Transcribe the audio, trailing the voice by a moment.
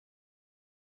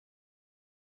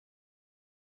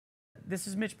This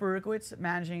is Mitch Baruchowitz,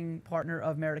 managing partner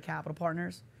of Merida Capital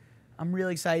Partners. I'm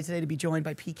really excited today to be joined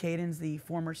by Pete Kadens, the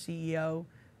former CEO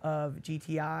of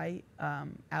GTI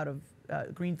out of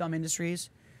Green Thumb Industries.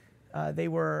 They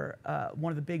were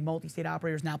one of the big multi-state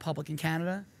operators, now public in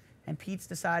Canada. And Pete's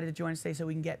decided to join us today so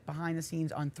we can get behind the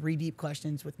scenes on 3 deep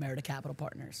questions with Merida Capital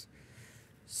Partners.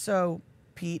 So,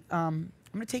 Pete, I'm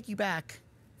going to take you back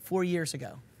 4 years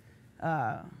ago.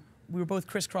 We were both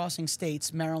crisscrossing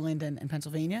states, Maryland and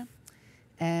Pennsylvania.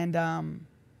 And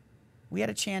we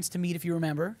had a chance to meet, if you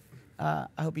remember. I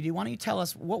hope you do. Why don't you tell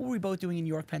us, what were we both doing in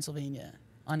York, Pennsylvania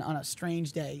on a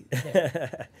strange day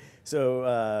there?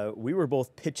 So we were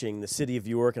both pitching the city of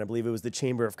York, and I believe it was the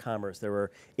Chamber of Commerce. There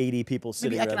were 80 people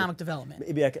sitting around. Maybe economic development.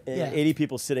 Maybe 80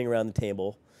 people sitting around the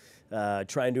table,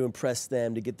 trying to impress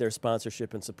them to get their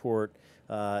sponsorship and support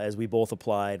as we both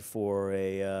applied for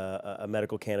a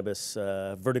medical cannabis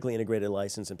vertically integrated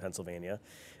license in Pennsylvania.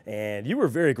 And you were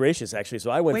very gracious, actually. So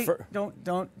I went. Wait,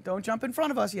 don't jump in front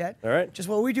of us yet. All right. Just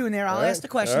what we're doing there. I'll ask the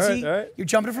question. All right. See, all right. you're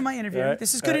jumping from my interview. All right.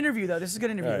 This is good interview, though. This is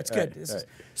good interview. All right. It's good. All This right. is,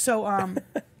 so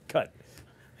Cut.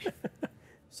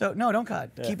 So no, don't cut.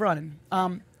 Yeah. Keep running.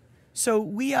 So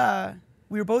we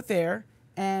were both there,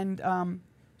 and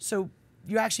so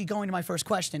you're actually going to my first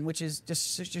question, which is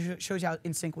just shows you how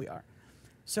in sync we are.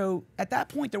 So at that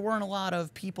point, there weren't a lot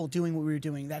of people doing what we were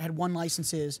doing that had won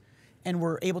licenses and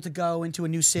were able to go into a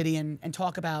new city and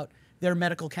talk about their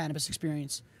medical cannabis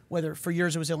experience. Whether for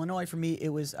yours it was Illinois, for me it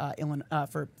was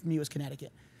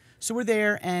Connecticut. So we're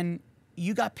there, and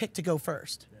you got picked to go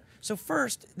first. Yeah. So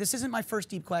first, this isn't my first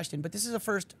deep question, but this is a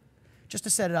first, just to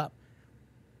set it up.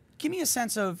 Give me a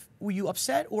sense of, were you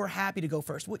upset or happy to go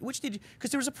first? Which did you,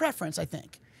 because there was a preference, I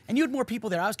think. And you had more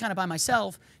people there. I was kind of by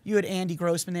myself. You had Andy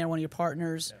Grossman there, one of your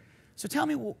partners. Yeah. So tell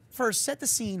me, first, set the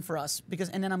scene for us,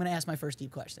 and then I'm going to ask my first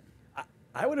deep question.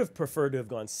 I would have preferred to have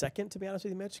gone second, to be honest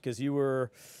with you, Mitch, because you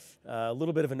were a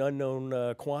little bit of an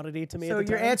unknown quantity to me at the time.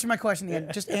 So you're answering my question again.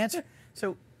 Just answer.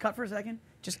 So cut for a second.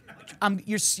 Just,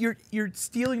 you're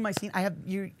stealing my scene. I'm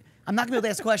not going to be able to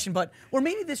ask a question, but, or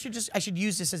maybe this should I should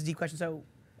use this as a deep question. So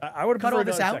I would have cut all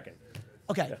preferred this to out. Second.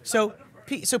 Okay. Yeah.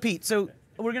 So Pete,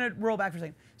 we're gonna roll back for a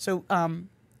second.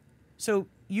 So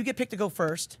you get picked to go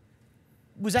first.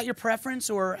 Was that your preference,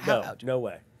 or how? No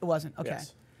way. It wasn't. Okay.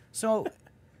 Yes. So,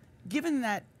 given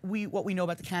that what we know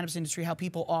about the cannabis industry, how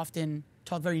people often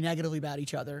talk very negatively about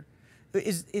each other,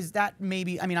 is that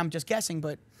maybe? I mean, I'm just guessing,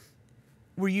 but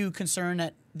were you concerned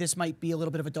that this might be a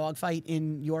little bit of a dogfight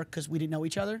in York because we didn't know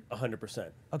each other?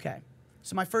 100%. Okay.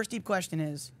 So my first deep question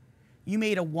is, you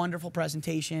made a wonderful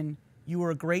presentation. You were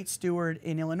a great steward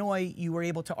in Illinois. You were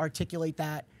able to articulate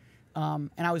that, and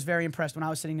I was very impressed when I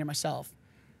was sitting there myself.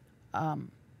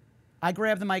 I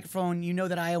grabbed the microphone. You know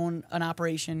that I own an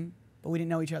operation, but we didn't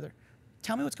know each other.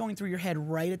 Tell me what's going through your head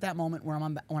right at that moment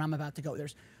when I'm about to go.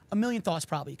 There's a million thoughts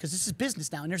probably, because this is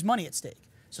business now and there's money at stake.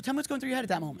 So tell me what's going through your head at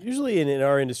that moment. Usually in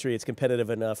our industry, it's competitive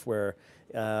enough where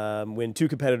when 2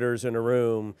 competitors are in a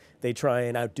room, they try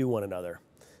and outdo one another.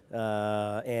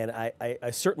 And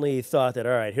I certainly thought that,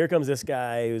 all right, here comes this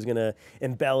guy who's going to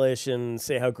embellish and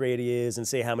say how great he is and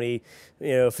say how many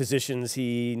physicians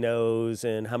he knows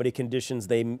and how many conditions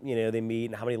they meet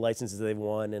and how many licenses they've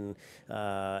won,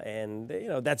 and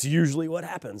that's usually what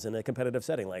happens in a competitive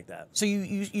setting like that. So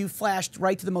you flashed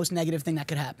right to the most negative thing that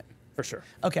could happen. For sure.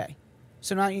 Okay.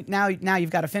 So now you've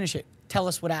got to finish it. Tell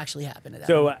us what actually happened at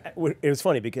that moment. It was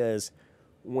funny because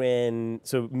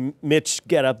Mitch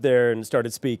got up there and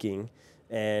started speaking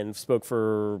and spoke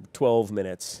for 12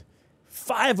 minutes,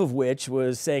 5 of which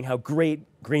was saying how great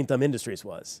Green Thumb Industries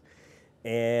was.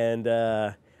 And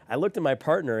I looked at my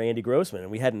partner, Andy Grossman,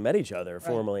 and we hadn't met each other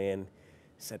formally, and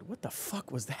said, what the fuck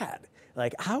was that?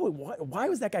 Like, why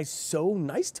was that guy so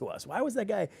nice to us? Why was that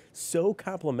guy so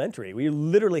complimentary? We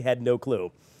literally had no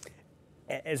clue.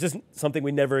 It's just something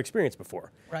we never experienced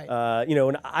before. Right.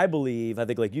 And I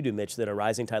think like you do, Mitch, that a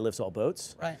rising tide lifts all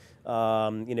boats. Right.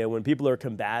 When people are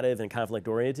combative and conflict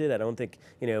oriented, I don't think,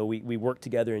 we work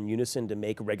together in unison to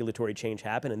make regulatory change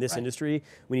happen. In this industry,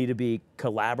 we need to be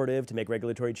collaborative to make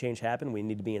regulatory change happen. We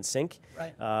need to be in sync.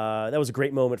 Right. That was a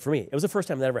great moment for me. It was the first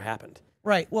time that ever happened.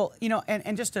 Right. Well,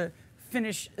 and just to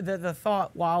finish the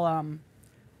thought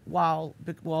while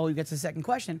we get to the second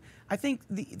question, I think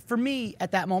for me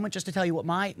at that moment, just to tell you what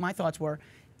my thoughts were,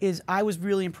 is I was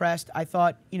really impressed. I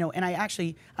thought, and I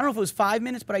don't know if it was 5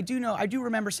 minutes, but I do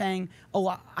remember saying a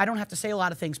lot. I don't have to say a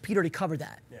lot of things. Pete already covered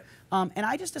that. Yeah. And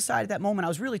I just decided at that moment, I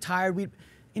was really tired.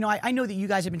 I know that you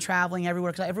guys have been traveling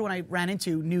everywhere, because everyone I ran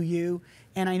into knew you,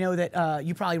 and I know that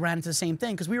you probably ran into the same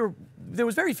thing, because there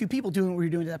was very few people doing what we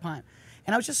were doing at that time.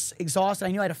 And I was just exhausted.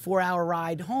 I knew I had a 4-hour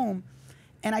ride home.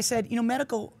 And I said,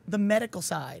 the medical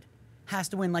side, has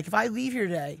to win. Like if I leave here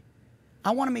today,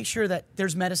 I want to make sure that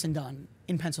there's medicine done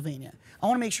in Pennsylvania. I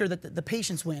want to make sure that the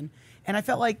patients win. And I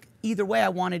felt like either way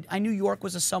I knew York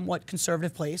was a somewhat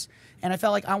conservative place. And I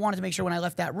felt like I wanted to make sure when I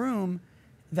left that room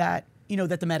that,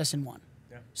 that the medicine won.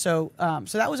 Yeah. So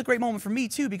that was a great moment for me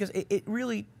too, because it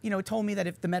really, it told me that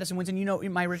if the medicine wins,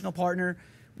 and my original partner,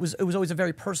 it was always a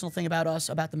very personal thing about us,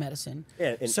 about the medicine.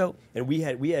 Yeah, and we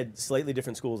had slightly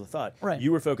different schools of thought. Right.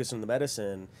 You were focused on the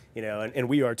medicine, and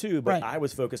we are too, but right. I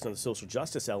was focused on the social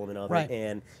justice element of right.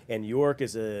 it. And York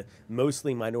is a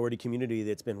mostly minority community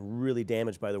that's been really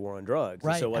damaged by the war on drugs.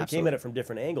 Right, so I absolutely. came at it from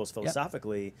different angles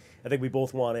philosophically. Yep. I think we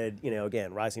both wanted,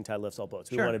 again, rising tide lifts all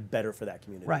boats. We sure. wanted better for that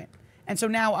community. Right. And so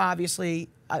now, obviously,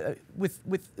 with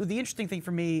the interesting thing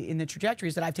for me in the trajectory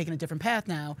is that I've taken a different path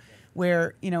now,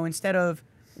 where instead of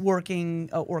working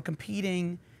or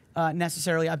competing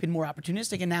necessarily, I've been more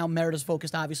opportunistic, and now Merida's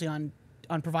focused obviously on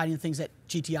providing the things that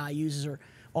GTI uses or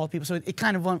all people. So it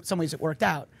kind of, in some ways, it worked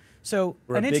out. So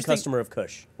we're a big customer of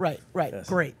Kush. Right. Yes.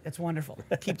 Great. That's wonderful.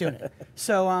 Keep doing it.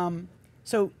 So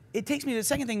so it takes me to the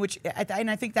second thing, which and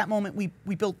I think that moment we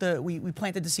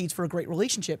planted the seeds for a great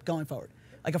relationship going forward,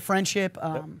 like a friendship,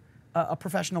 a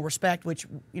professional respect, which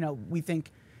we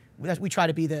think that we try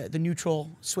to be the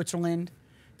neutral Switzerland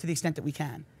to the extent that we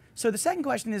can. So the second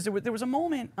question is, there was a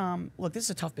moment, look, this is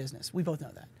a tough business. We both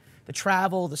know that. The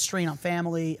travel, the strain on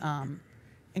family,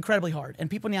 incredibly hard. And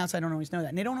people on the outside don't always know that.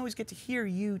 And they don't always get to hear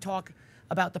you talk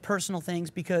about the personal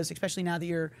things, because especially now that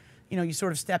you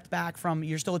sort of stepped back from,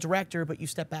 you're still a director, but you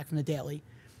stepped back from the daily.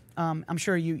 I'm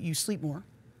sure you sleep more,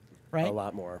 right? A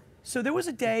lot more. So there was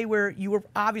a day where you were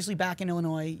obviously back in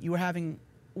Illinois. You were having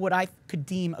what I could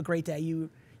deem a great day.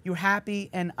 You were happy,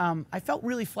 and I felt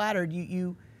really flattered.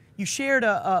 You shared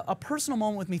a personal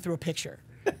moment with me through a picture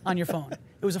on your phone.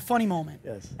 It was a funny moment.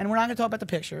 Yes. And we're not going to talk about the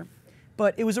picture,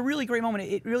 but it was a really great moment.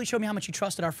 It really showed me how much you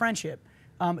trusted our friendship,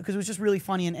 because it was just really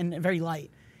funny and very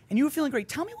light. And you were feeling great.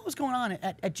 Tell me what was going on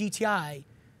at GTI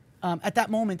at that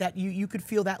moment that you could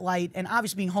feel that light. And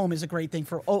obviously being home is a great thing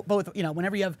for both,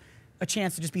 whenever you have a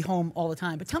chance to just be home all the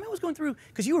time. But tell me what was going through,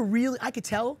 because you were really, I could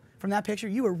tell from that picture,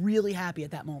 you were really happy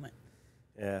at that moment.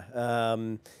 Yeah.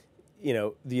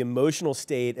 The emotional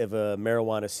state of a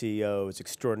marijuana CEO is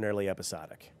extraordinarily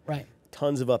episodic. Right.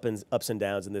 Tons of ups and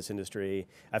downs in this industry.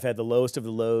 I've had the lowest of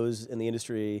the lows in the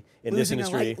industry, losing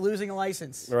a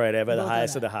license. Right, I've had the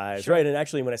highest of the highs. Sure. Right, and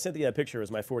actually when I sent that picture, it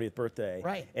was my 40th birthday.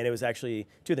 Right. And it was actually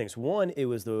two things. One, it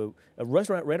was the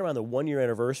restaurant right around the 1-year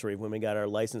anniversary when we got our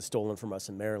license stolen from us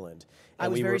in Maryland. And I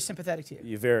was very sympathetic to you.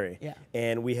 You very. Yeah.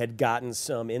 And we had gotten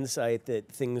some insight that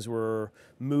things were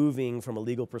moving from a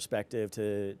legal perspective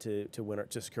to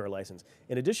secure a license.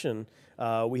 In addition,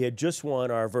 we had just won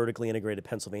our vertically integrated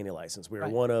Pennsylvania license. We were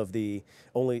one of the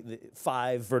only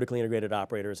 5 vertically integrated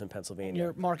operators in Pennsylvania. And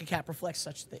your market cap reflects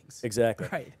such things. Exactly.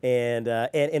 Right. And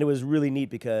it was really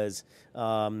neat because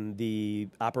the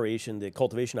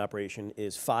cultivation operation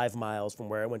is 5 miles from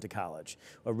where I went to college,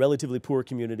 a relatively poor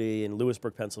community in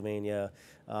Lewisburg, Pennsylvania.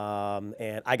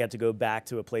 And I got to go back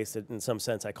to a place that in some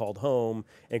sense I called home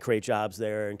and create jobs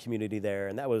there and community there.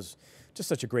 And that was just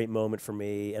such a great moment for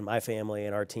me and my family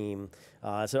and our team.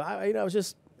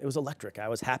 It was electric. I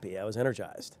was happy. I was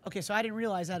energized. Okay, so I didn't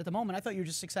realize that at the moment. I thought you were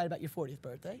just excited about your 40th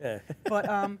birthday. Yeah. But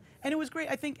and it was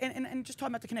great. I think, and just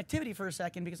talking about the connectivity for a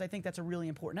second, because I think that's a really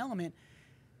important element.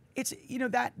 It's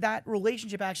that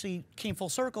relationship actually came full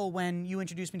circle when you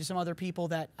introduced me to some other people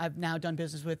that I've now done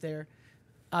business with. There,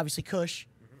 obviously, Kush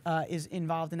is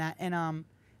involved in that, and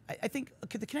I think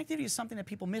the connectivity is something that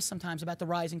people miss sometimes about the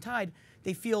rising tide.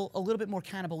 They feel a little bit more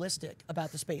cannibalistic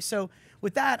about the space. So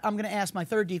with that, I'm going to ask my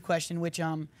third deep question, which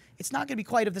it's not going to be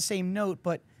quite of the same note,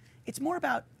 but it's more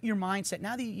about your mindset.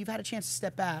 Now that you've had a chance to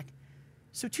step back,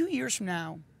 so 2 years from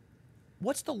now,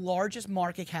 what's the largest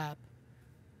market cap,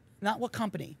 not what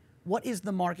company, what is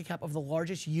the market cap of the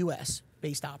largest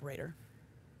U.S.-based operator?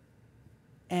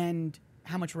 And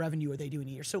how much revenue are they doing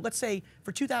a year? So let's say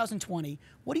for 2020,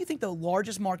 what do you think the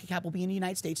largest market cap will be in the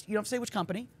United States? You don't have to say which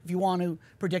company. If you want to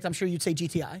predict, I'm sure you'd say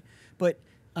GTI, but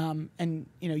and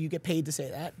you get paid to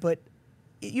say that, but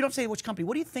you don't have to say which company.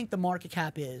 What do you think the market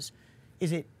cap is?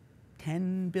 Is it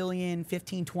 10 billion,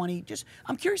 15, 20? Just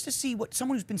I'm curious to see what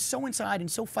someone who's been so inside and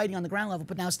so fighting on the ground level,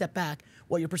 but now step back,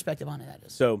 what your perspective on that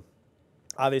is. So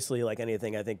obviously, like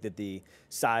anything, I think that the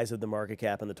size of the market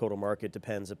cap and the total market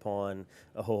depends upon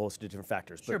a whole host of different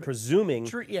factors. But sure, presuming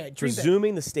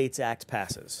the States Act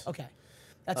passes. Okay.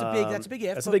 That's a big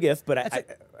if. That's a big if, but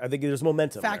I think there's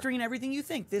momentum. Factoring in everything you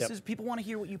think. This is people want to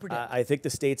hear what you predict. I think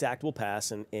the States Act will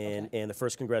pass in the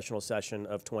first congressional session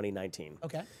of 2019.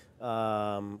 Okay.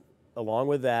 along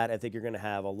with that, I think you're going to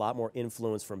have a lot more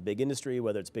influence from big industry,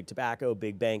 whether it's big tobacco,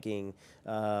 big banking,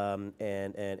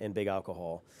 and big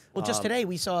alcohol. Well, just today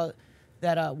we saw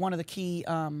that one of the key,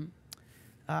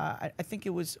 I think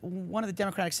it was one of the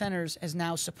Democratic senators has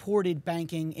now supported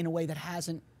banking in a way that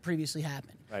hasn't previously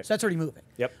happened. Right. So that's already moving.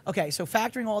 Yep. Okay, so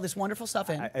factoring all this wonderful stuff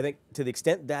in. I think to the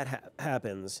extent that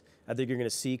happens, I think you're going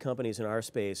to see companies in our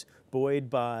space buoyed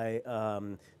by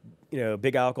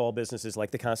big alcohol businesses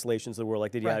like the Constellations of the world,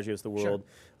 like the Diageos of the world,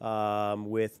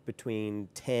 with between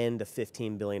 10 to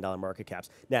 15 billion dollar market caps.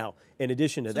 Now, in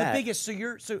addition to that, the biggest.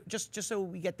 So just so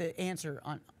we get the answer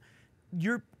on,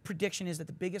 your prediction is that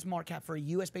the biggest market cap for a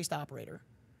U.S. based operator,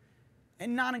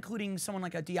 and not including someone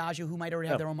like a Diageo who might already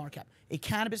have their own market cap, a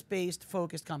cannabis-based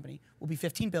focused company will be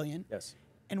 15 billion. Yes.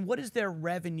 And what is their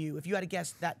revenue, if you had to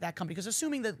guess that company? Because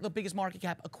assuming that the biggest market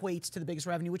cap equates to the biggest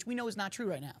revenue, which we know is not true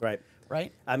right now. Right.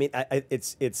 Right? I mean,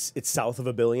 it's south of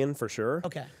 $1 billion for sure.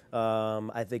 Okay.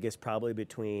 I think it's probably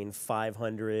between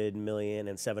 500 million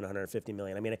and 750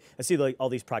 million. I mean, I see all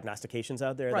these prognostications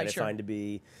out there that I find to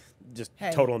be just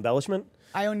total embellishment.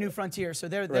 I own New Frontier, so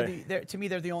to me,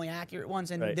 they're the only accurate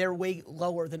ones, and they're way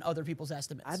lower than other people's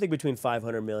estimates. I think between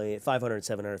 500 million to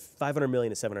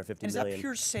 750 million. Is that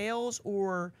pure sales,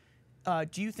 or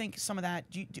do you think some of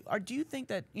that? Do you think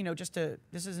that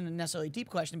this isn't necessarily a deep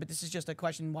question, but this is just a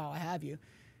question while I have you.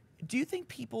 Do you think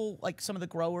people like some of the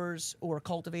growers or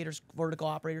cultivators, vertical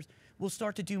operators, will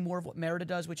start to do more of what Merida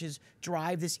does, which is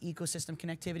drive this ecosystem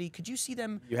connectivity? Could you see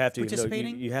them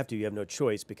participating? You have to. You have no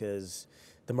choice because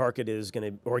the market is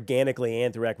going to organically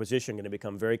and through acquisition going to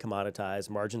become very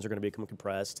commoditized. Margins are going to become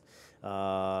compressed.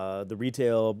 The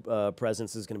retail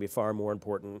presence is going to be far more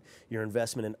important. Your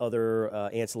investment in other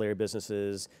ancillary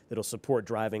businesses that'll support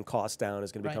driving costs down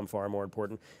is going to become far more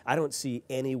important. I don't see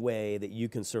any way that you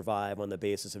can survive on the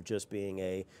basis of just being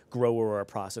a grower or a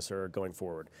processor going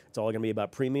forward. It's all going to be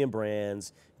about premium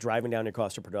brands, driving down your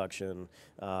cost of production.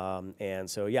 And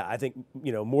so, yeah, I think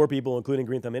more people, including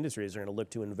Green Thumb Industries, are going to look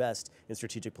to invest in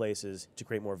strategic places to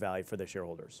create more value for their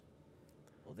shareholders.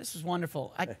 Well, this is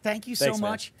wonderful. Thank you so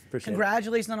much.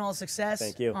 Congratulations on all the success.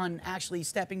 Thank you. On actually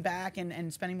stepping back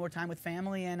and spending more time with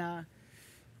family. And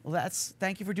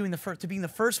thank you for being the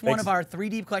first one of our 3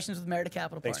 deep questions with Merida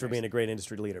Capital Partners. Thanks for being a great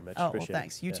industry leader, Mitch. Oh, well,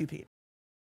 thanks. You too, Pete.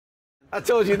 I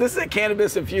told you, this is a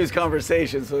cannabis-infused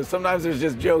conversation, so sometimes there's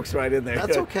just jokes right in there.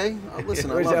 That's okay.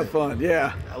 Listen, I love it. Have fun,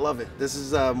 yeah. I love it. This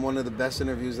is one of the best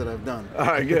interviews that I've done. All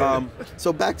right, good.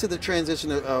 So back to the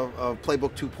transition of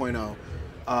Playbook 2.0,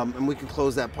 and we can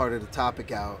close that part of the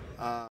topic out.